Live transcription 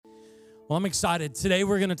Well, I'm excited. Today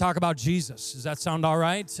we're going to talk about Jesus. Does that sound all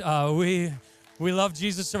right? We love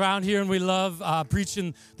Jesus around here, and we love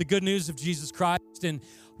preaching the good news of Jesus Christ. And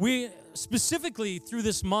we specifically through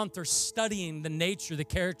this month are studying the nature, the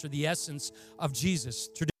character, the essence of Jesus.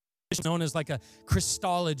 Traditionally known as like a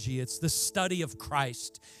Christology. It's the study of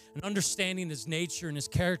Christ and understanding his nature and his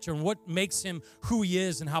character and what makes him who he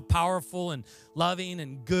is and how powerful and loving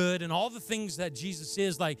and good and all the things that Jesus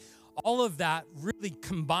is. Like all of that really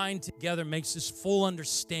combined together makes this full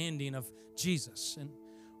understanding of Jesus. And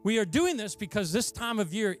we are doing this because this time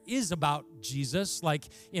of year is about Jesus, like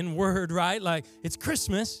in word, right? Like it's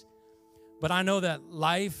Christmas, but I know that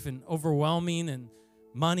life and overwhelming and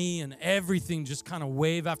money and everything just kind of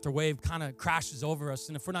wave after wave kind of crashes over us.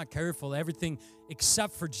 And if we're not careful, everything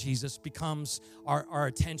except for Jesus becomes our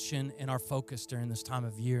attention and our focus during this time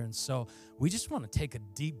of year. And so we just want to take a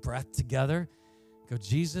deep breath together. Go,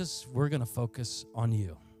 Jesus, we're going to focus on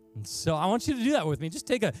you. And so I want you to do that with me. Just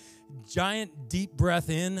take a giant deep breath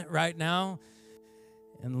in right now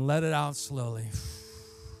and let it out slowly.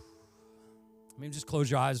 Maybe just close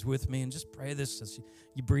your eyes with me and just pray this as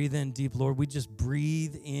you breathe in deep. Lord, we just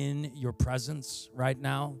breathe in your presence right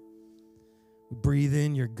now. We breathe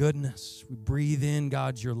in your goodness. We breathe in,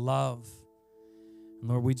 God, your love. And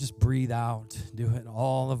Lord, we just breathe out. Do it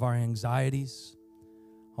all of our anxieties,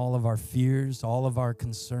 all of our fears, all of our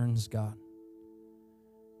concerns, God.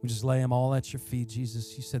 We just lay them all at your feet,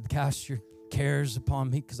 Jesus. You said, cast your cares upon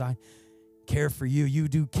me because I care for you. You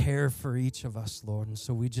do care for each of us, Lord. And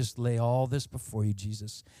so we just lay all this before you,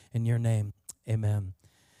 Jesus, in your name. Amen.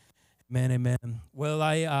 Amen, amen. Well,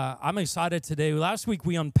 I'm excited today. Last week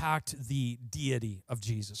we unpacked the deity of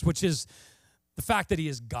Jesus, which is the fact that he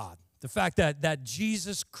is God. The fact that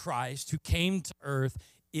Jesus Christ, who came to earth,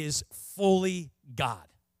 is fully God.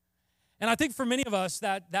 And I think for many of us,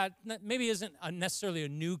 that maybe isn't necessarily a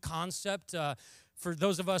new concept. For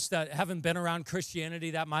those of us that haven't been around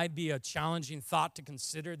Christianity, that might be a challenging thought to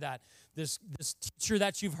consider, that this teacher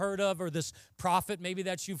that you've heard of or this prophet maybe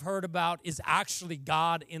that you've heard about is actually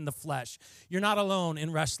God in the flesh. You're not alone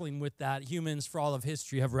in wrestling with that. Humans for all of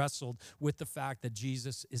history have wrestled with the fact that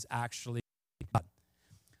Jesus is actually God.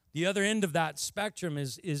 The other end of that spectrum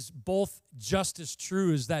is both just as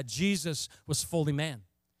true as that Jesus was fully man.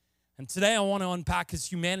 And today I want to unpack his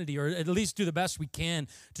humanity, or at least do the best we can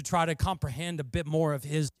to try to comprehend a bit more of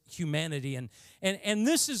his humanity. And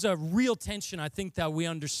this is a real tension, I think, that we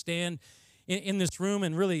understand in this room,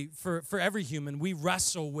 and really for every human. We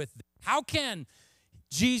wrestle with how can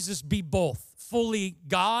Jesus be both fully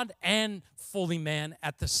God and fully man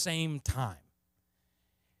at the same time?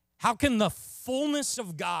 How can the fullness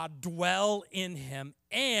of God dwell in him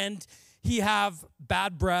and he have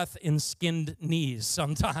bad breath and skinned knees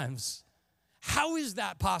sometimes? How is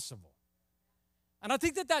that possible? And I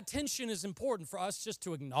think that tension is important for us just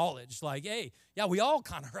to acknowledge, like, hey, yeah, we all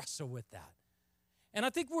kind of wrestle with that. And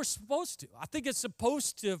I think we're supposed to. I think it's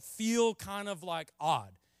supposed to feel kind of like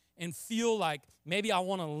odd and feel like maybe I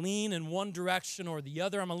want to lean in one direction or the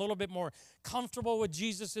other. I'm a little bit more comfortable with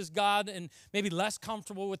Jesus as God and maybe less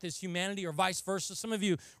comfortable with his humanity, or vice versa. Some of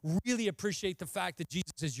you really appreciate the fact that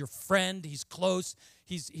Jesus is your friend. He's close.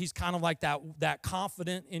 He's kind of like that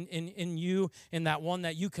confident in you, and that one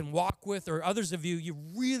that you can walk with. Or others of you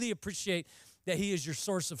really appreciate that he is your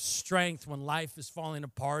source of strength when life is falling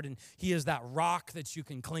apart, and he is that rock that you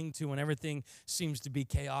can cling to when everything seems to be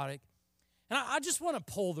chaotic. And I just want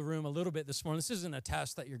to poll the room a little bit this morning. This isn't a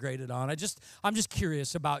test that you're graded on. I'm just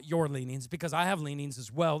curious about your leanings, because I have leanings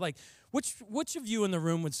as well. Like, which of you in the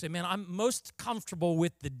room would say, man, I'm most comfortable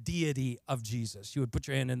with the deity of Jesus? You would put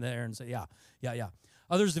your hand in there and say, yeah.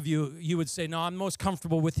 Others of you would say, no, I'm most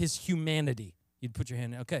comfortable with his humanity. You'd put your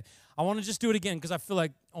hand in. Okay, I want to just do it again because I feel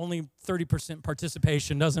like only 30%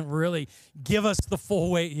 participation doesn't really give us the full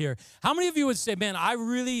weight here. How many of you would say, man, I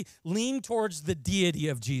really lean towards the deity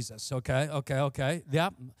of Jesus? Okay. Yeah.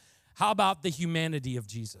 How about the humanity of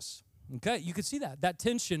Jesus? Okay, you can see that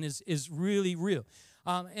tension is really real.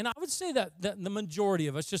 And I would say that the majority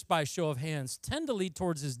of us, just by a show of hands, tend to lean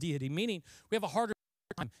towards his deity, meaning we have a harder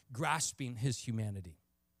time grasping his humanity.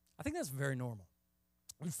 I think that's very normal.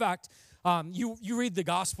 In fact, you read the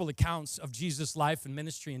gospel accounts of Jesus' life and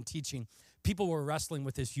ministry and teaching, people were wrestling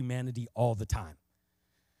with his humanity all the time.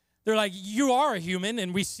 They're like, you are a human,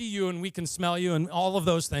 and we see you, and we can smell you, and all of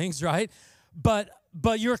those things, right? But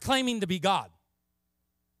you're claiming to be God.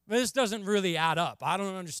 This doesn't really add up. I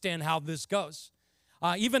don't understand how this goes.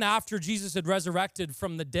 Even after Jesus had resurrected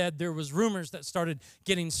from the dead, there was rumors that started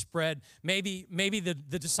getting spread. Maybe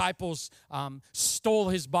the disciples stole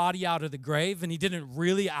his body out of the grave, and he didn't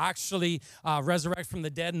really actually resurrect from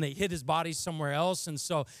the dead, and they hid his body somewhere else, and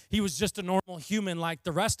so he was just a normal human like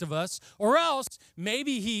the rest of us. Or else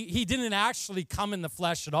maybe he didn't actually come in the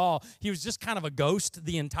flesh at all. He was just kind of a ghost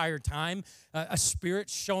the entire time, a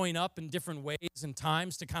spirit showing up in different ways and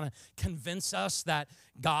times to kind of convince us that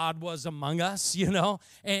God was among us, you know.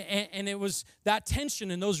 And it was that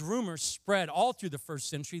tension and those rumors spread all through the first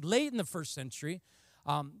century. Late in the first century,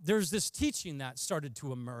 there's this teaching that started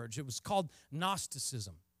to emerge. It was called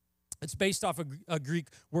Gnosticism. It's based off a Greek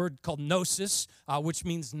word called gnosis, which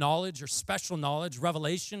means knowledge or special knowledge,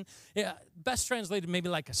 revelation. Yeah, best translated maybe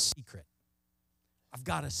like a secret. I've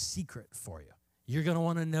got a secret for you. You're going to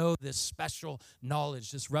want to know this special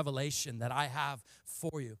knowledge, this revelation that I have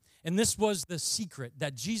for you. And this was the secret,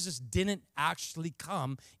 that Jesus didn't actually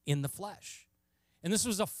come in the flesh. And this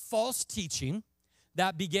was a false teaching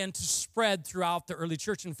that began to spread throughout the early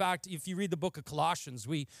church. In fact, if you read the book of Colossians,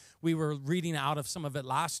 we were reading out of some of it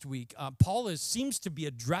last week. Paul seems to be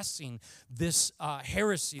addressing this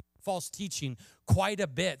heresy, false teaching, quite a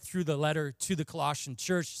bit through the letter to the Colossian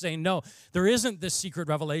church, saying, no, there isn't this secret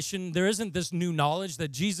revelation. There isn't this new knowledge that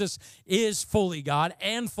Jesus is fully God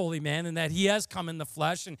and fully man, and that he has come in the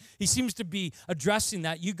flesh. And he seems to be addressing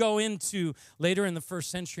that. You go into later in the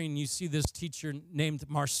first century, and you see this teacher named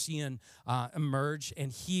Marcion emerge,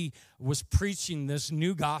 and he was preaching this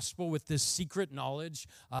new gospel with this secret knowledge.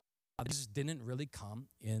 Jesus didn't really come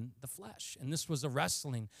in the flesh. And this was a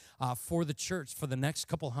wrestling for the church for the next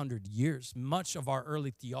couple hundred years. Much of our early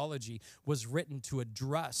theology was written to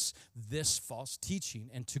address this false teaching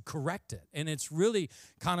and to correct it. And it's really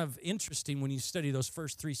kind of interesting when you study those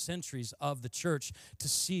first 3 centuries of the church to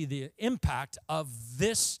see the impact of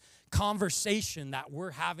this conversation that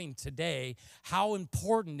we're having today, how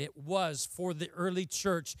important it was for the early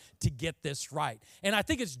church to get this right. And I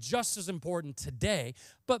think it's just as important today,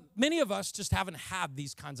 but many of us just haven't had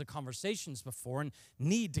these kinds of conversations before and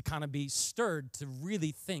need to kind of be stirred to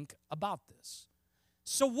really think about this.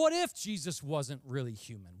 So what if Jesus wasn't really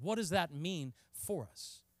human? What does that mean for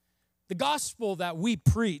us? The gospel that we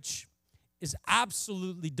preach is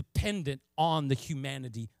absolutely dependent on the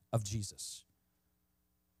humanity of Jesus.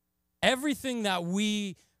 Everything that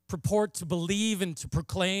we purport to believe and to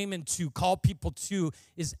proclaim and to call people to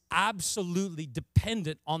is absolutely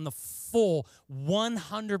dependent on the full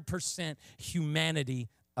 100% humanity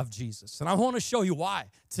of Jesus. And I want to show you why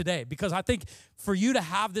today, because I think for you to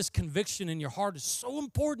have this conviction in your heart is so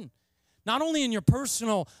important. Not only in your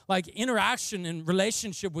personal interaction and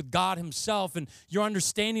relationship with God himself and your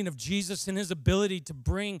understanding of Jesus and his ability to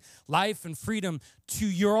bring life and freedom to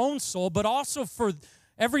your own soul, but also for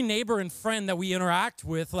every neighbor and friend that we interact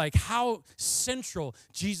with, like how central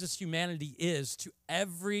Jesus' humanity is to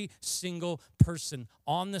every single person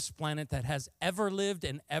on this planet that has ever lived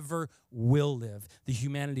and ever will live. The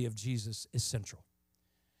humanity of Jesus is central.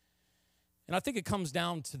 And I think it comes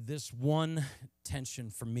down to this one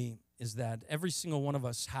tension for me, is that every single one of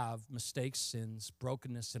us have mistakes, sins,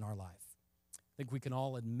 brokenness in our life. I think we can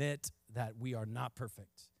all admit that we are not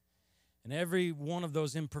perfect. And every one of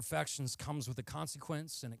those imperfections comes with a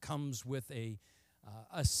consequence, and it comes with a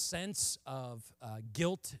sense of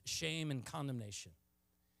guilt, shame, and condemnation.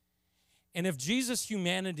 And if Jesus'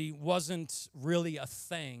 humanity wasn't really a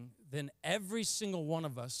thing, then every single one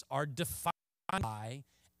of us are defined by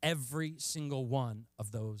every single one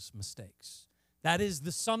of those mistakes. That is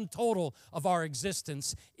the sum total of our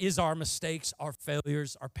existence, is our mistakes, our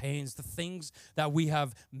failures, our pains, the things that we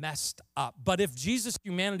have messed up. But if Jesus'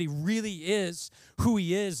 humanity really is who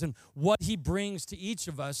he is and what he brings to each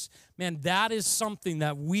of us, man, that is something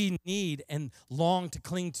that we need and long to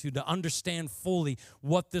cling to understand fully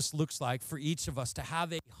what this looks like for each of us, to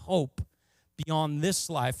have a hope beyond this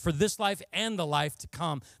life, for this life and the life to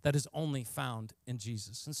come that is only found in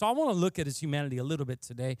Jesus. And so I want to look at his humanity a little bit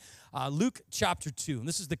today. Luke chapter 2, and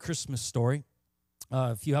this is the Christmas story.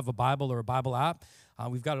 If you have a Bible or a Bible app,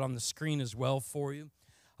 we've got it on the screen as well for you.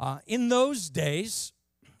 In those days,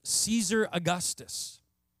 Caesar Augustus.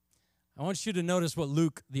 I want you to notice what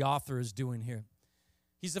Luke, the author, is doing here.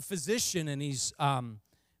 He's a physician, and he's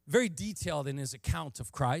very detailed in his account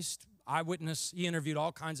of Christ. Eyewitness, he interviewed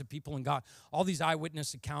all kinds of people and got all these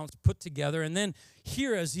eyewitness accounts put together. And then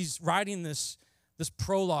here, as he's writing this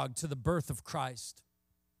prologue to the birth of Christ,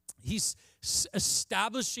 he's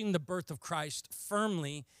establishing the birth of Christ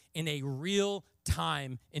firmly in a real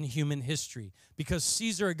time in human history, because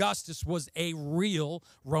Caesar Augustus was a real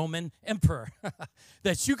Roman emperor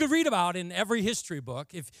that you could read about in every history book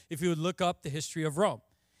if you would look up the history of Rome.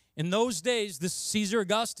 In those days, this Caesar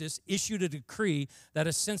Augustus issued a decree that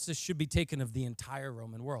a census should be taken of the entire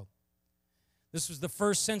Roman world. This was the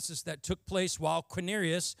first census that took place while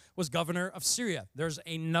Quirinius was governor of Syria. There's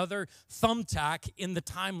another thumbtack in the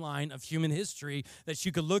timeline of human history that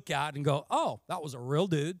you could look at and go, oh, that was a real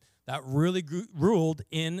dude that really ruled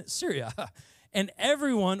in Syria. And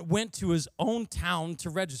everyone went to his own town to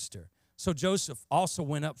register. So Joseph also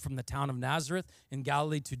went up from the town of Nazareth in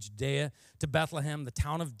Galilee to Judea, to Bethlehem, the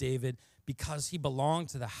town of David, because he belonged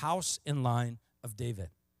to the house and line of David.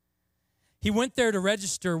 He went there to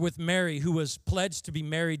register with Mary, who was pledged to be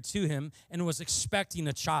married to him and was expecting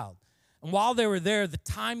a child. And while they were there, the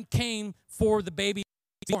time came for the baby to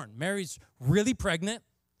be born. Mary's really pregnant,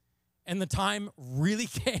 and the time really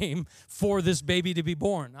came for this baby to be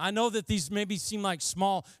born. I know that these maybe seem like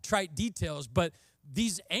small, trite details, but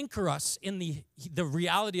these anchor us in the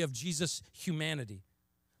reality of Jesus' humanity.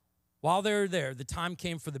 While they were there, the time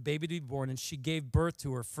came for the baby to be born, and she gave birth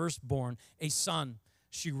to her firstborn, a son.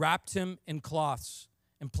 She wrapped him in cloths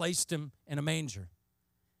and placed him in a manger.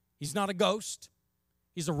 He's not a ghost.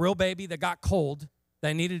 He's a real baby that got cold,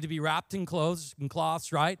 that needed to be wrapped in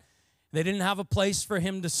cloths, right? They didn't have a place for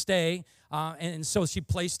him to stay, and so she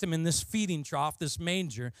placed him in this feeding trough, this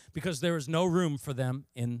manger, because there was no room for them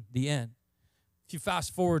in the inn. If you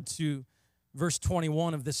fast forward to verse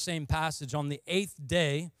 21 of this same passage, on the 8th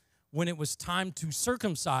day, when it was time to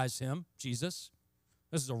circumcise him, Jesus,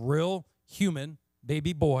 this is a real human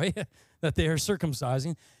baby boy that they are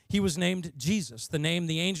circumcising, he was named Jesus, the name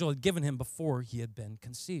the angel had given him before he had been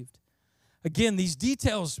conceived. Again, these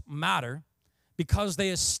details matter because they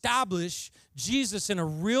establish Jesus in a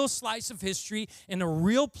real slice of history, in a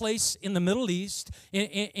real place in the Middle East,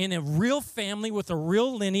 in a real family with a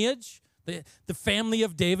real lineage, the family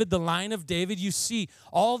of David, the line of David. You see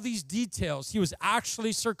all these details. He was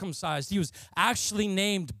actually circumcised. He was actually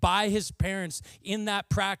named by his parents in that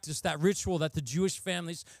practice, that ritual that the Jewish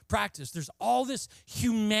families practiced. There's all this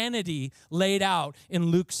humanity laid out in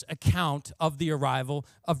Luke's account of the arrival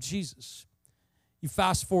of Jesus. You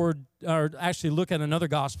fast forward, or actually look at another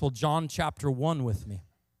gospel, John chapter 1 with me.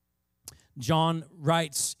 John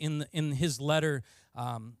writes in his letter,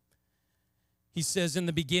 he says, in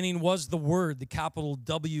the beginning was the Word. The capital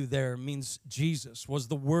W there means Jesus, was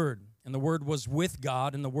the Word. And the Word was with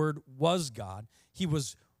God, and the Word was God. He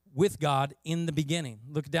was with God in the beginning.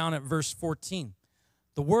 Look down at verse 14.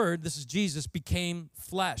 The Word, this is Jesus, became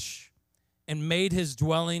flesh and made his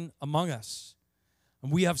dwelling among us. And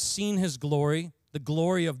we have seen his glory, the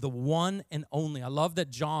glory of the one and only. I love that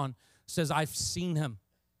John says, I've seen him.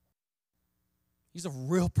 He's a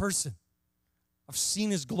real person. I've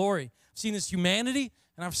seen his glory. I've seen his humanity,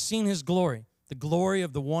 and I've seen his glory. The glory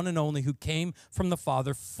of the one and only who came from the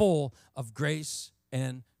Father, full of grace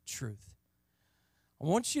and truth. I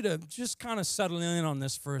want you to just kind of settle in on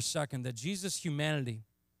this for a second, that Jesus' humanity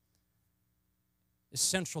is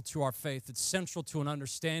central to our faith. It's central to an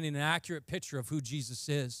understanding, an accurate picture of who Jesus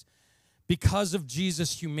is. Because of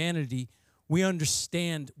Jesus' humanity, we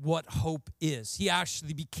understand what hope is. He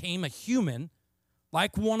actually became a human,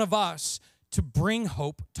 like one of us, to bring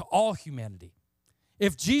hope to all humanity.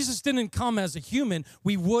 If Jesus didn't come as a human,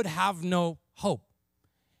 we would have no hope.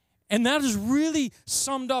 And that is really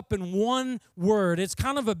summed up in one word. It's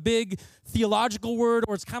kind of a big theological word,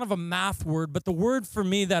 or it's kind of a math word, but the word for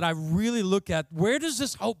me that I really look at, where does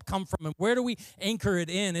this hope come from and where do we anchor it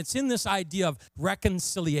in? It's in this idea of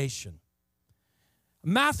reconciliation. A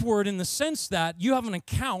math word in the sense that you have an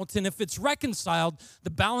account, and if it's reconciled, the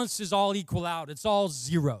balances all equal out. It's all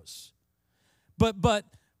zeros. But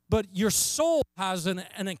your soul has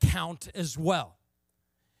an account as well.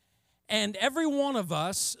 And every one of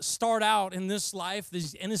us start out in this life,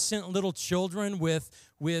 these innocent little children with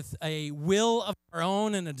a will of our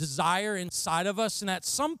own and a desire inside of us. And at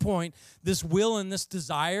some point, this will and this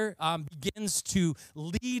desire begins to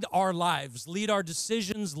lead our lives, lead our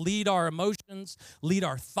decisions, lead our emotions, lead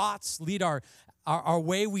our thoughts, lead our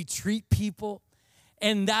way we treat people.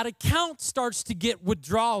 And that account starts to get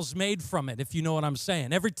withdrawals made from it, if you know what I'm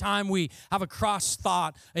saying. Every time we have a cross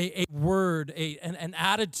thought, a word, an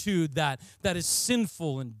attitude that is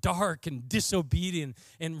sinful and dark and disobedient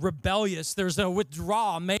and rebellious, there's a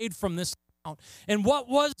withdrawal made from this account. And what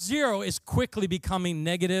was zero is quickly becoming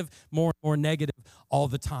negative, more and more negative all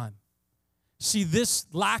the time. See, this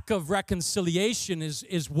lack of reconciliation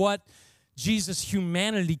is what Jesus'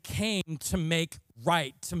 humanity came to make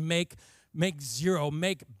right, to make zero,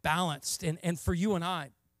 make balanced. And for you and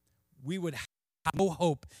I, we would have no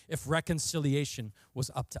hope if reconciliation was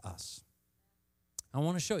up to us. I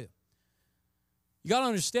want to show you. You got to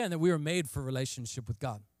understand that we were made for relationship with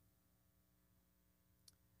God.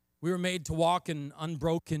 We were made to walk in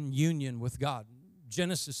unbroken union with God.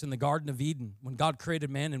 Genesis in the Garden of Eden, when God created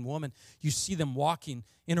man and woman, you see them walking,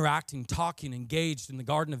 interacting, talking, engaged in the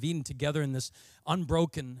Garden of Eden together in this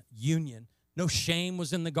unbroken union. No shame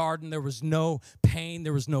was in the garden. There was no pain.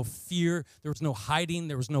 There was no fear. There was no hiding.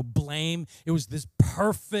 There was no blame. It was this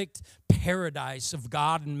perfect paradise of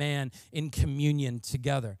God and man in communion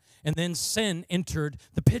together. And then sin entered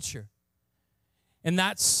the picture. And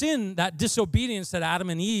that sin, that disobedience that Adam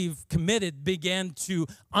and Eve committed began to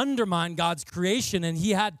undermine God's creation, and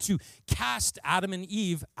he had to cast Adam and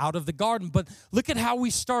Eve out of the garden. But look at how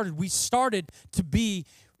we started. We started to be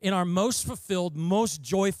in our most fulfilled, most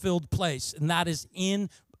joy-filled place, and that is in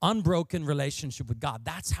unbroken relationship with God.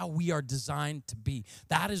 That's how we are designed to be.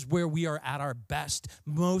 That is where we are at our best,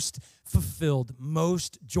 most fulfilled,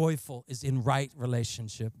 most joyful, is in right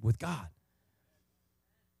relationship with God.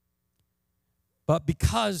 But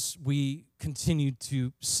because we continue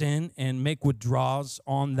to sin and make withdrawals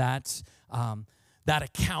on that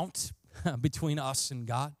account between us and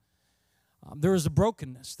God, there is a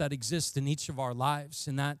brokenness that exists in each of our lives,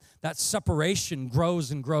 and that separation grows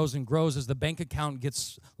and grows and grows as the bank account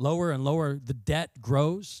gets lower and lower. The debt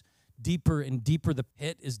grows deeper and deeper. The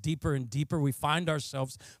pit is deeper and deeper. We find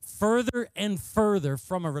ourselves further and further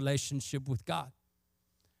from a relationship with God,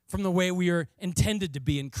 from the way we are intended to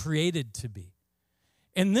be and created to be.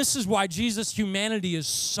 And this is why Jesus' humanity is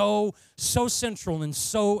so central and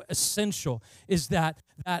so essential, is that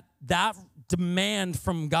demand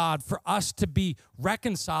from God for us to be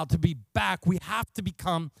reconciled, to be back, we have to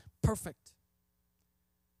become perfect.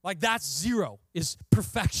 Like that's zero, is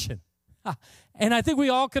perfection. And I think we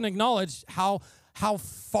all can acknowledge how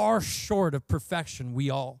far short of perfection we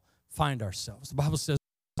all find ourselves. The Bible says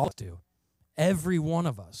we all do. Every one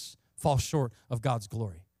of us falls short of God's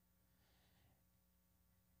glory.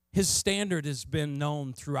 His standard has been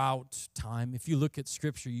known throughout time. If you look at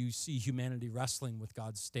Scripture, you see humanity wrestling with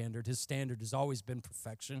God's standard. His standard has always been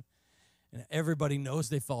perfection. And everybody knows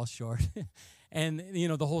they fall short. And,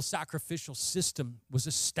 the whole sacrificial system was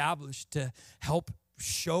established to help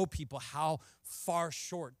show people how far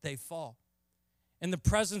short they fall. And the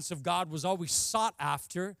presence of God was always sought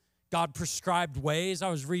after. God prescribed ways. I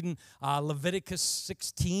was reading Leviticus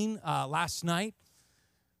 16 last night,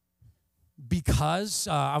 because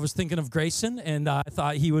I was thinking of Grayson, and I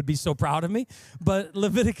thought he would be so proud of me. But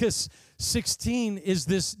Leviticus 16 is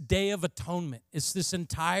this Day of Atonement. It's this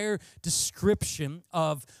entire description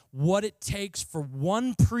of what it takes for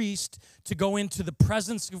one priest to go into the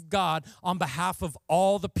presence of God on behalf of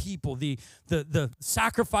all the people. The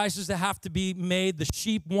sacrifices that have to be made, the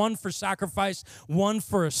sheep, one for sacrifice, one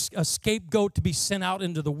for a scapegoat to be sent out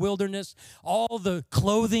into the wilderness, all the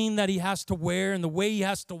clothing that he has to wear and the way he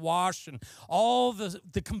has to wash, and all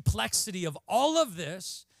the complexity of all of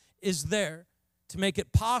this is there to make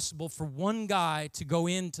it possible for one guy to go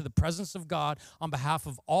into the presence of God on behalf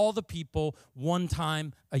of all the people one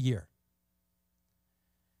time a year.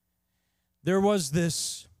 There was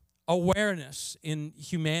this awareness in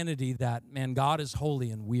humanity that, man, God is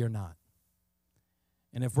holy and we are not.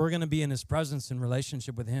 And if we're going to be in his presence in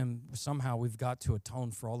relationship with him, somehow we've got to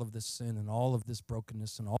atone for all of this sin and all of this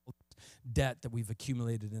brokenness and all of this debt that we've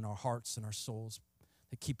accumulated in our hearts and our souls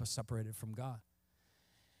that keep us separated from God.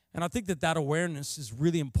 And I think that awareness is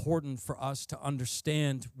really important for us to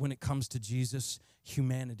understand when it comes to Jesus'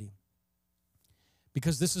 humanity.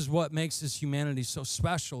 Because this is what makes his humanity so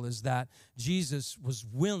special, is that Jesus was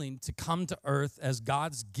willing to come to earth as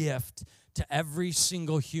God's gift to every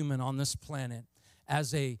single human on this planet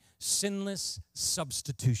as a sinless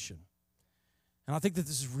substitution. And I think that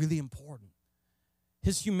this is really important.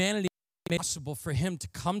 His humanity made it possible for him to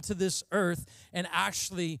come to this earth and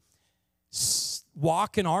actually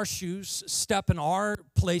walk in our shoes, step in our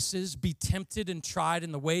places, be tempted and tried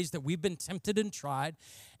in the ways that we've been tempted and tried.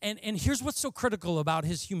 And here's what's so critical about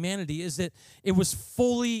his humanity, is that he was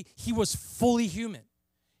fully human.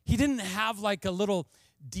 He didn't have like a little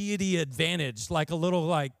deity advantage, like a little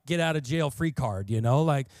like get out of jail free card,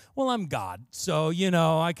 like, well, I'm God, so,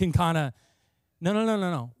 I can kind of,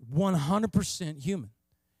 no. 100% human.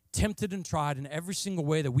 Tempted and tried in every single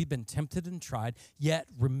way that we've been tempted and tried, yet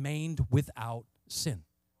remained without sin.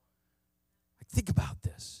 Like, think about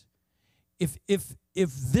this. If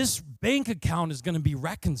this bank account is going to be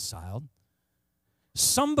reconciled,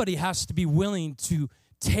 somebody has to be willing to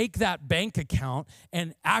take that bank account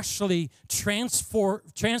and actually transfer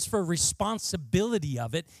responsibility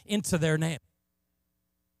of it into their name.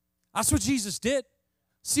 That's what Jesus did.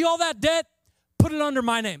 See all that debt? Put it under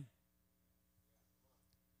my name.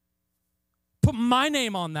 Put my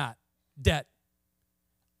name on that debt.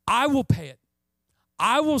 I will pay it.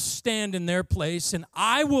 I will stand in their place and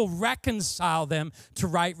I will reconcile them to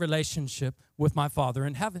right relationship with my Father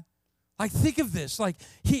in heaven. Like, think of this. Like,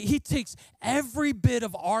 he takes every bit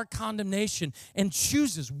of our condemnation and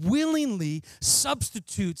chooses, willingly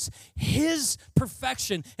substitutes his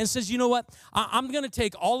perfection and says, you know what? I'm going to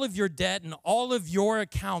take all of your debt and all of your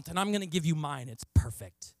account, and I'm going to give you mine. It's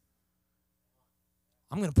perfect.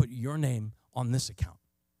 I'm going to put your name on this account.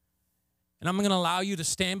 And I'm going to allow you to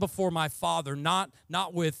stand before my Father, not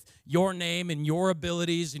with your name and your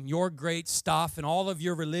abilities and your great stuff and all of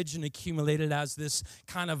your religion accumulated as this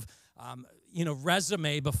kind of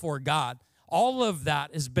resume before God. All of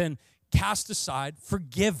that has been cast aside,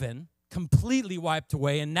 forgiven, completely wiped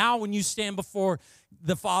away. And now when you stand before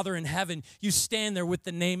the Father in heaven, you stand there with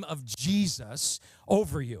the name of Jesus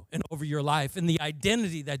over you and over your life, and the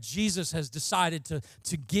identity that Jesus has decided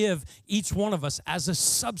to give each one of us as a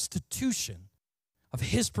substitution of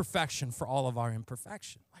his perfection for all of our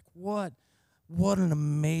imperfection. Like, what an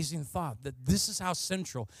amazing thought, that this is how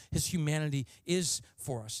central his humanity is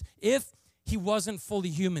for us. If he wasn't fully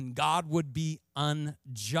human, God would be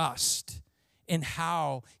unjust in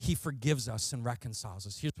how he forgives us and reconciles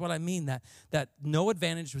us. Here's what I mean, that no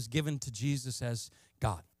advantage was given to Jesus as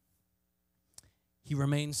God. He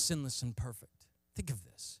remains sinless and perfect. Think of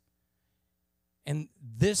this. And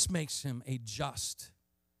this makes him a just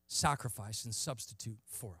sacrifice and substitute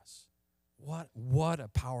for us. What a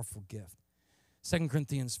powerful gift. 2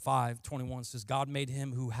 Corinthians 5:21 says, God made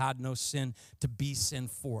him who had no sin to be sin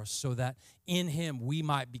for us, so that in him we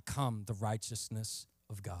might become the righteousness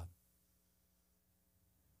of God.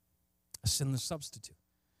 A sinless substitute.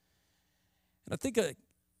 And I think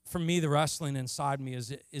for me, the wrestling inside me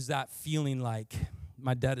is that feeling like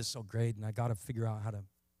my debt is so great and I got to figure out how to,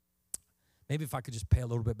 maybe if I could just pay a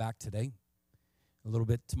little bit back today, a little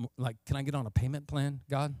bit, can I get on a payment plan,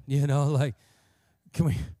 God? Can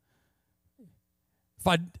we...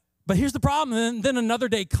 But here's the problem. And then another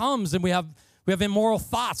day comes and we have immoral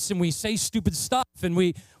thoughts and we say stupid stuff and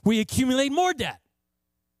we accumulate more debt.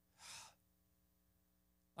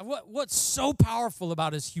 What's so powerful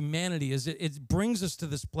about his humanity is it brings us to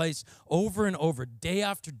this place over and over, day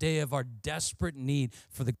after day, of our desperate need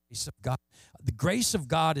for the grace of God. The grace of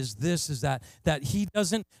God is that he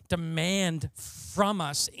doesn't demand from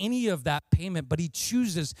us any of that payment, but he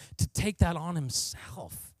chooses to take that on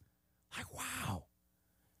himself. Like, wow.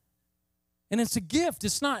 And it's a gift.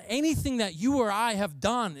 It's not anything that you or I have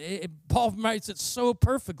done. Paul writes it so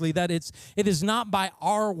perfectly that it is not by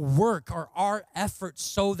our work or our efforts,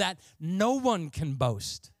 so that no one can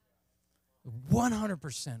boast.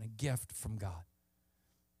 100% a gift from God.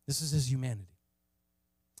 This is his humanity.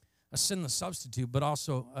 A sinless substitute, but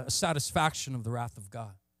also a satisfaction of the wrath of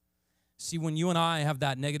God. See, when you and I have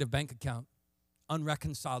that negative bank account,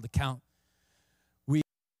 unreconciled account, we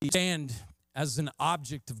stand as an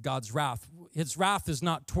object of God's wrath. His wrath is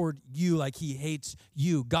not toward you like he hates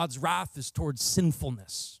you. God's wrath is towards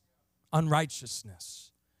sinfulness,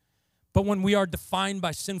 unrighteousness. But when we are defined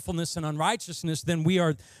by sinfulness and unrighteousness, then we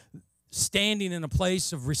are standing in a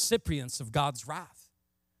place of recipients of God's wrath.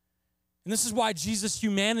 And this is why Jesus'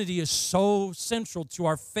 humanity is so central to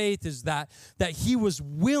our faith, is that he was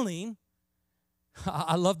willing.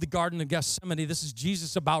 I love the Garden of Gethsemane. This is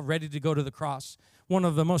Jesus about ready to go to the cross. One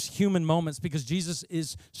of the most human moments, because Jesus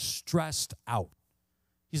is stressed out.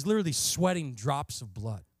 He's literally sweating drops of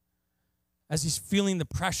blood as he's feeling the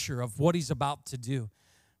pressure of what he's about to do.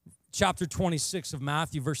 Chapter 26 of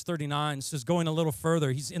Matthew, verse 39 says, going a little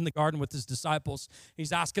further, he's in the garden with his disciples.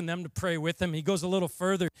 He's asking them to pray with him. He goes a little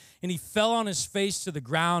further, and he fell on his face to the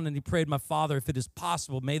ground, and he prayed, my Father, if it is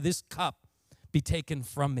possible, may this cup be taken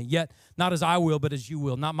from me. Yet not as I will, but as you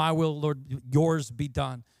will. Not my will, Lord, yours be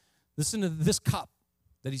done. Listen to this cup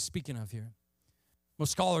that he's speaking of here.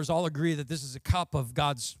 Most scholars all agree that this is a cup of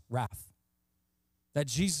God's wrath, that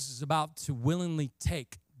Jesus is about to willingly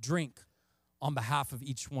drink on behalf of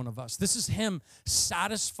each one of us. This is him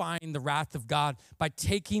satisfying the wrath of God by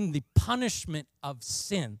taking the punishment of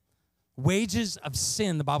sin. Wages of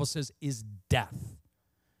sin, the Bible says, is death.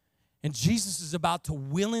 And Jesus is about to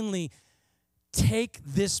willingly take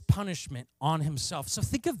this punishment on himself. So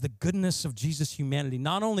think of the goodness of Jesus' humanity.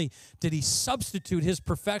 Not only did he substitute his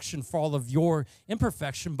perfection for all of your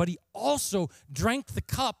imperfection, but he also drank the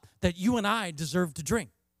cup that you and I deserve to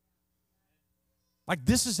drink. Like,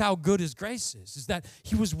 this is how good his grace is that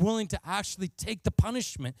he was willing to actually take the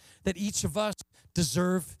punishment that each of us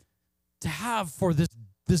deserve to have for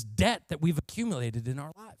this debt that we've accumulated in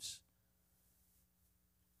our lives.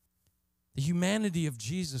 The humanity of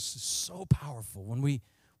Jesus is so powerful when we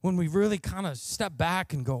really kind of step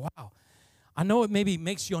back and go, wow, I know it maybe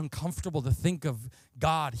makes you uncomfortable to think of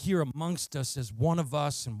God here amongst us as one of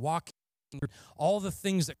us and walking through all the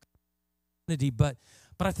things that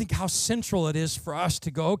but I think how central it is for us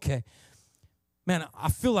to go, okay, man, I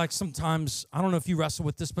feel like sometimes, I don't know if you wrestle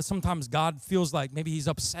with this, but sometimes God feels like maybe he's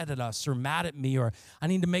upset at us or mad at me, or I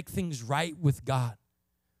need to make things right with God.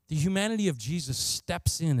 The humanity of Jesus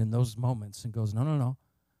steps in those moments and goes, no, no, no.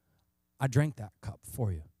 I drank that cup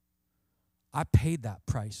for you. I paid that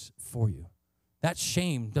price for you. That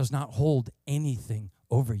shame does not hold anything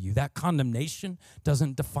over you. That condemnation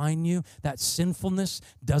doesn't define you. That sinfulness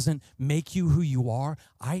doesn't make you who you are.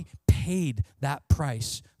 I paid that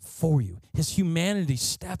price for you. His humanity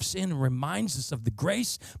steps in and reminds us of the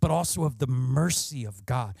grace, but also of the mercy of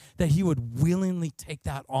God, that he would willingly take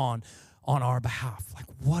that on our behalf. Like,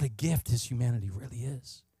 what a gift his humanity really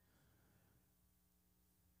is.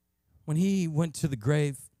 When he went to the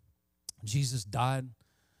grave, Jesus died,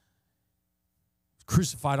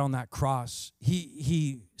 crucified on that cross.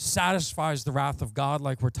 He satisfies the wrath of God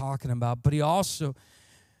like we're talking about, but he also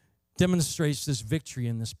demonstrates this victory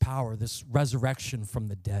and this power, this resurrection from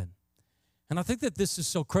the dead. And I think that this is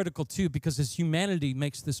so critical too, because his humanity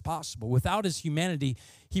makes this possible. Without his humanity,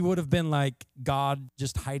 he would have been like God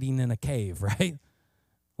just hiding in a cave, right?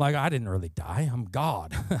 Like, I didn't really die, I'm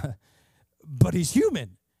God. But he's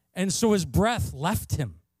human. And so his breath left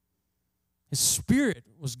him. His spirit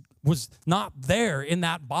was not there in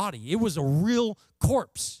that body. It was a real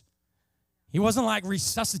corpse. He wasn't like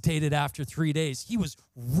resuscitated after 3 days. He was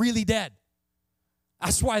really dead.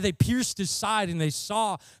 That's why they pierced his side and they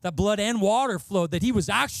saw that blood and water flowed, that he was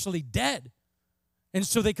actually dead. And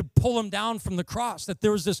so they could pull him down from the cross, that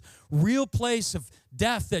there was this real place of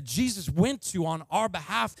death that Jesus went to on our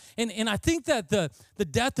behalf. And I think that the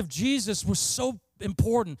death of Jesus was so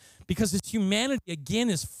important because his humanity, again,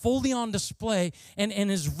 is fully on display, and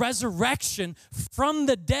his resurrection from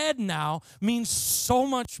the dead now means so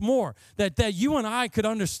much more, that you and I could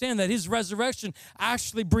understand that his resurrection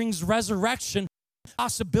actually brings resurrection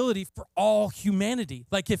possibility for all humanity.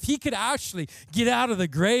 Like, if he could actually get out of the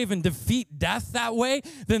grave and defeat death that way,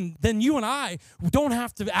 then you and I don't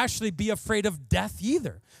have to actually be afraid of death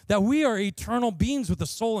either. That we are eternal beings with a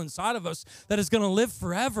soul inside of us that is going to live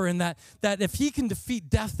forever, and that if he can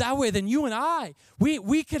defeat death that way, then you and I,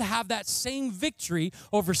 we could have that same victory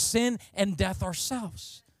over sin and death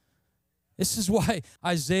ourselves. This is why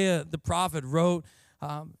Isaiah the prophet wrote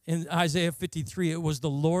in Isaiah 53, it was the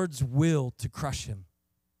Lord's will to crush him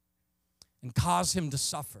and cause him to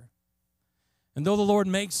suffer. And though the Lord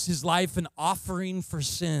makes his life an offering for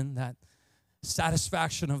sin, that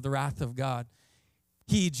satisfaction of the wrath of God,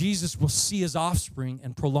 Jesus, will see his offspring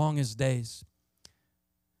and prolong his days.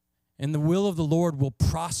 And the will of the Lord will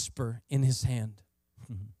prosper in his hand.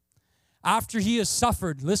 After he has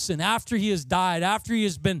suffered, listen, after he has died, after he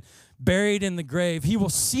has been buried in the grave, he will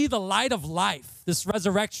see the light of life, this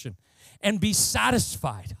resurrection, and be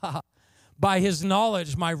satisfied. By his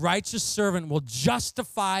knowledge, my righteous servant will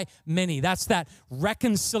justify many. That's that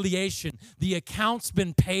reconciliation. The account's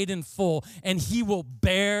been paid in full, and he will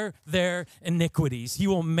bear their iniquities. He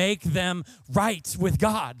will make them right with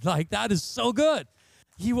God. Like, that is so good.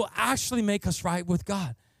 He will actually make us right with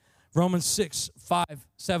God. Romans 6, 5,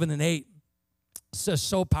 7, and 8 says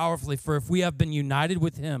so powerfully, for if we have been united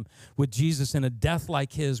with him, with Jesus, in a death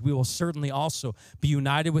like his, we will certainly also be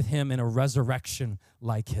united with him in a resurrection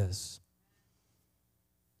like his.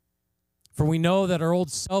 For we know that our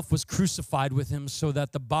old self was crucified with him so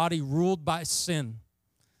that the body ruled by sin,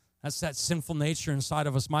 that's that sinful nature inside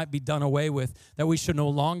of us, might be done away with, that we should no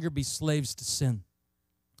longer be slaves to sin.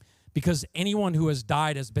 Because anyone who has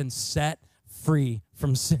died has been set free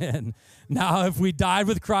from sin. Now, if we died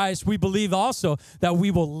with Christ, we believe also that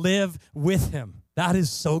we will live with him. That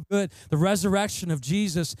is so good. The resurrection of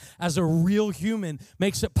Jesus as a real human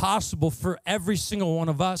makes it possible for every single one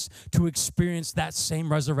of us to experience that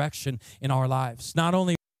same resurrection in our lives. Not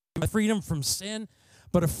only a freedom from sin,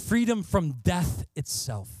 but a freedom from death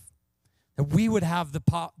itself. That we would have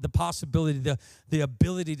the possibility, the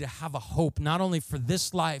ability to have a hope, not only for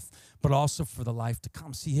this life, but also for the life to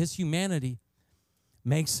come. See, his humanity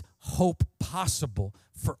makes hope possible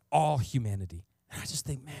for all humanity. And I just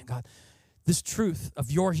think, man, God, this truth of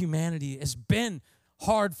your humanity has been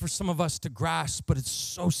hard for some of us to grasp, but it's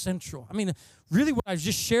so central. I mean, really what I've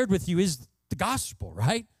just shared with you is the gospel,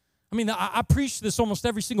 right? I mean, I preach this almost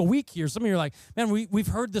every single week here. Some of you are like, man, we've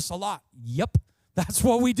heard this a lot. Yep, that's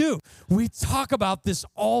what we do. We talk about this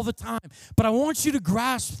all the time. But I want you to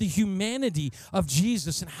grasp the humanity of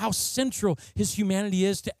Jesus and how central his humanity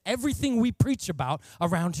is to everything we preach about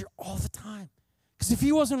around here all the time. Because if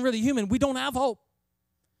he wasn't really human, we don't have hope.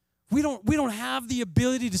 We don't have the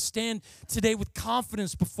ability to stand today with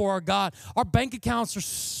confidence before our God. Our bank accounts are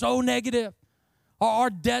so negative. Our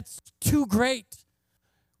debt's too great.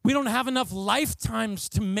 We don't have enough lifetimes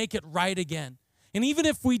to make it right again. And even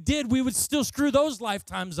if we did, we would still screw those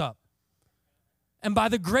lifetimes up. And by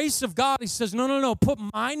the grace of God, he says, no, put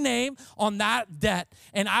my name on that debt,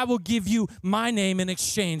 and I will give you my name in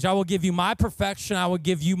exchange. I will give you my perfection. I will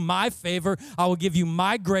give you my favor. I will give you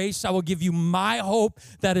my grace. I will give you my hope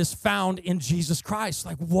that is found in Jesus Christ.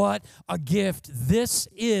 Like, what a gift. This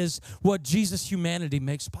is what Jesus' humanity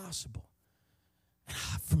makes possible. And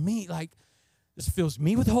for me, like, this fills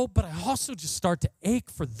me with hope, but I also just start to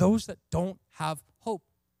ache for those that don't have hope.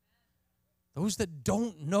 Those that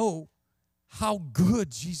don't know how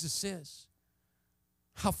good Jesus is,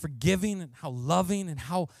 how forgiving and how loving and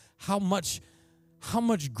how much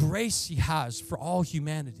grace he has for all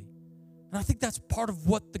humanity. And I think that's part of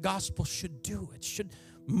what the gospel should do. It should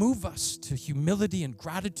move us to humility and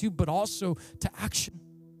gratitude, but also to action.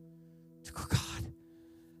 To go, God,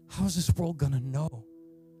 how is this world going to know?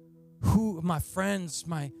 Who, my friends,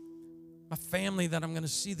 my family that I'm going to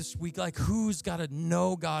see this week, like, who's got to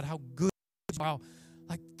know, God, how good you are?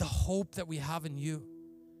 Like the hope that we have in you.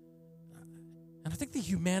 And I think the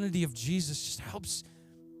humanity of Jesus just helps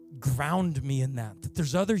ground me in that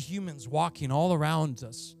there's other humans walking all around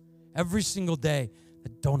us every single day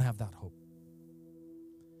that don't have that hope.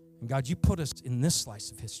 And God, you put us in this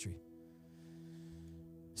slice of history.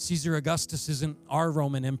 Caesar Augustus isn't our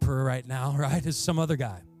Roman emperor right now, right? It's some other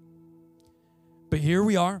guy. But here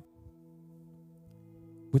we are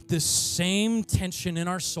with this same tension in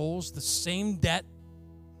our souls, the same debt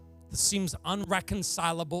that seems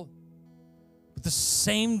unreconcilable, with the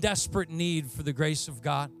same desperate need for the grace of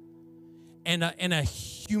God, and a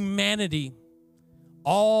humanity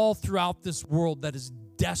all throughout this world that is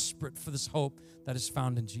desperate for this hope that is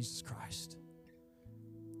found in Jesus Christ.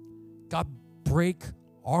 God, break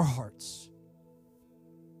our hearts.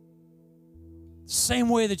 Same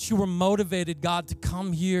way that you were motivated, God, to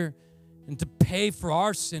come here and to pay for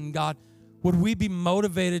our sin, God, would we be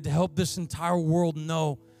motivated to help this entire world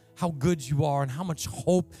know how good you are and how much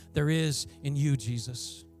hope there is in you,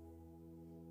 Jesus?